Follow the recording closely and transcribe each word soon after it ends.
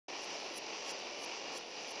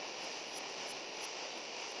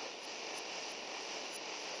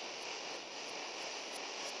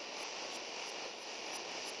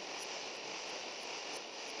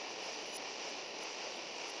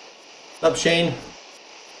What's up, Shane?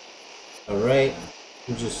 Alright,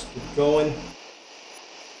 we'll just keep going.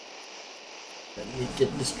 Let me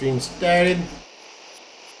get the stream started.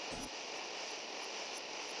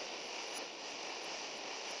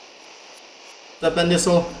 What's up,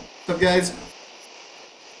 Bendissel? What's up, guys?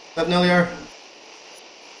 What's up, Nelliar?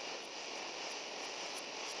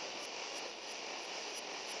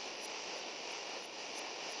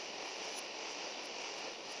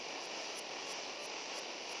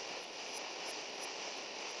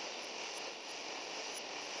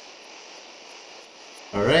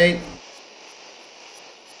 Alright.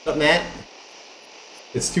 What's up, Matt?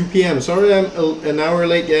 It's 2 p.m. Sorry I'm an hour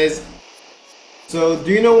late, guys. So,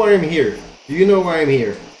 do you know why I'm here? Do you know why I'm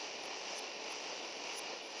here?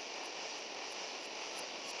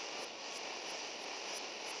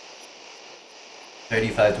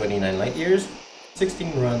 $35.29 light years,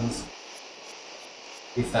 16 runs.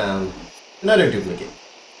 We found another duplicate.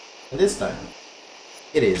 And this time,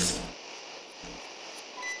 it is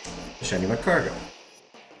the Shiny Magcargo.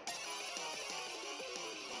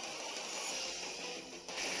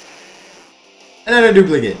 Another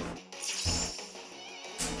duplicate.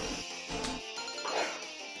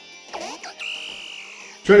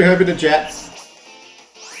 Try to have it in the chat.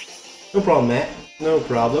 No problem, Matt. No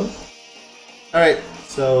problem. Alright,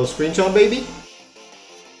 so screenshot, baby.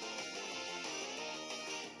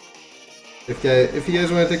 If you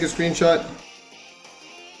guys want to take a screenshot,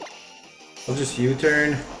 I'll just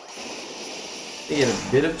U-turn. They get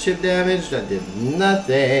a bit of chip damage. That did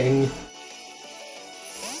nothing.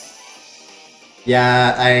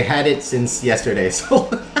 Yeah, I had it since yesterday, so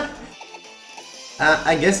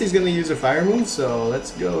I guess he's gonna use a fire move, so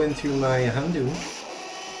let's go into my Hamdu.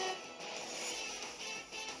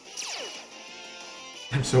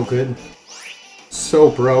 I'm so good. So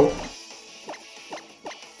pro.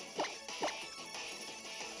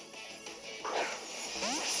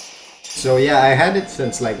 So yeah, I had it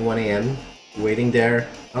since like 1 AM, waiting there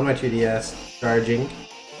on my 3DS, charging,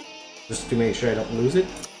 just to make sure I don't lose it.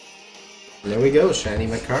 And there we go, Shiny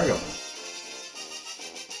Magcargo.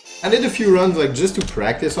 I did a few runs like just to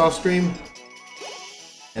practice off stream,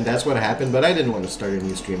 and that's what happened, but I didn't want to start a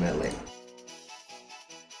new stream that late.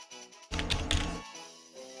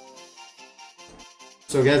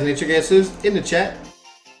 So guys, nature guesses in the chat.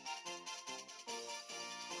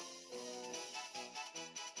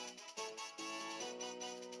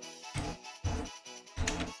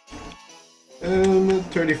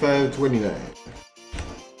 $35.29.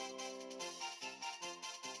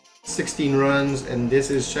 16 runs, and this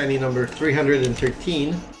is shiny number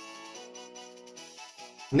 313.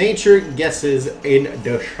 Nature guesses in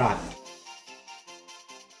the shot.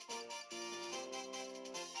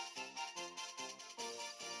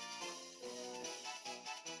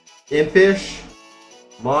 Impish,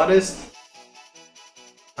 modest.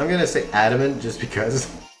 I'm gonna say adamant just because.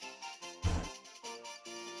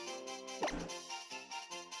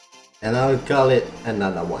 And I would call it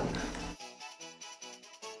another one.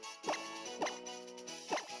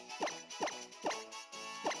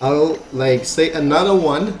 I'll like say another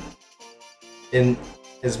one in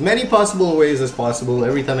as many possible ways as possible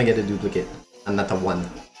every time I get a duplicate. Another one.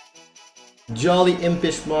 Jolly,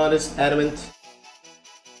 impish, modest, adamant.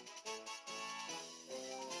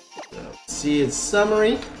 So, let's see its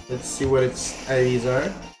summary. Let's see what its IVs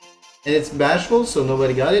are. And it's bashful, so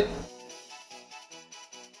nobody got it.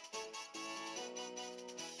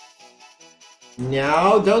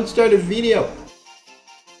 Now, don't start a video.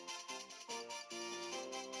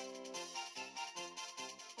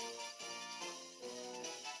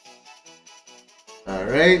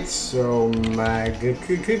 Alright, so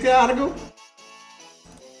Magcargo.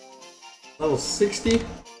 Level 60.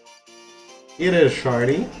 It is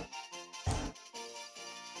shiny.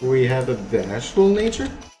 We have a bashful nature.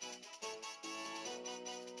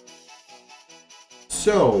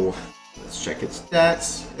 So, let's check its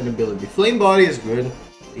stats and ability. Flame body is good,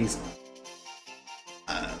 at least.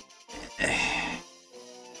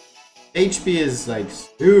 HP is like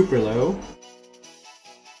super low.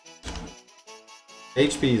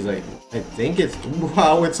 HP is like, I think it's,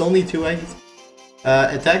 wow, it's only 2 IVs.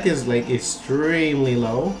 Attack is like extremely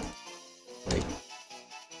low. Like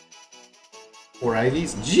 4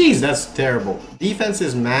 IVs. Jeez, that's terrible. Defense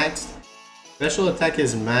is maxed. Special attack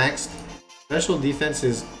is maxed. Special defense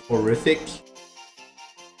is horrific.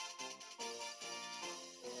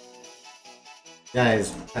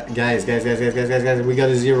 Guys, we got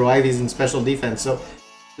a 0 IVs in special defense. So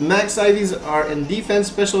the max IVs are in defense,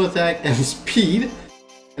 special attack, and speed.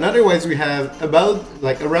 And otherwise we have about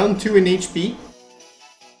like around 2 in HP,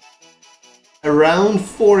 around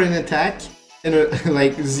 4 in attack, and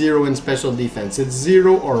like 0 in special defense. It's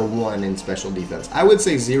 0 or 1 in special defense. I would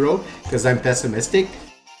say 0 because I'm pessimistic.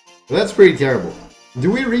 But that's pretty terrible.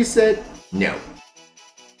 Do we reset? No.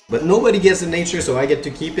 But nobody gets a nature, so I get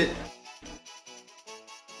to keep it.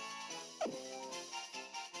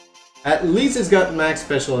 At least it's got max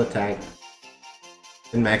special attack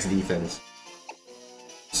and max defense.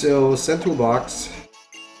 So, central box.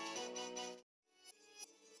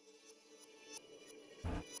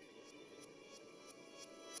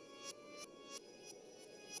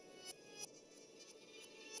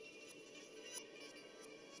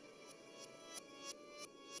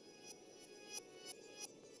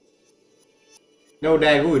 No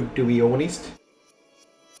that good, to be honest.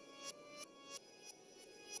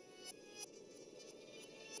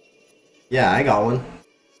 Yeah, I got one.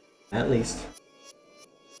 At least.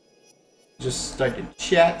 Just start the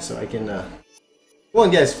chat so I can come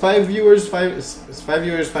on guys, 5 viewers,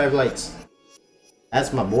 5 likes.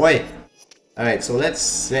 That's my boy. Alright, so let's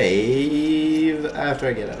save after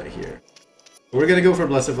I get out of here. We're gonna go for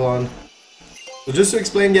Blessiflon. So just to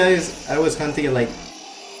explain guys, I was hunting at like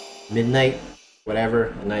midnight,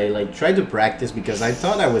 whatever, and I like tried to practice because I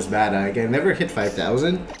thought I was bad. I never hit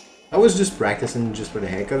 5,000. I was just practicing just for the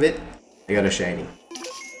heck of it. I got a shiny.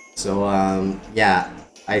 So yeah,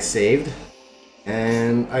 I saved.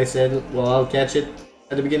 And I said, well, I'll catch it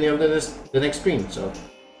at the beginning of the next stream. So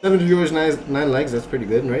 7 viewers, 9 likes, that's pretty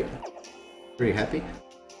good, right? Pretty happy.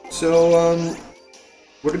 So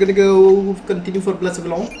we're gonna go continue for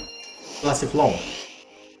Blessiflon. Blessiflon.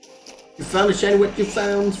 You found a shiny, what you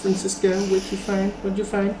found, Francisca? What you find? What'd you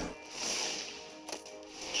find?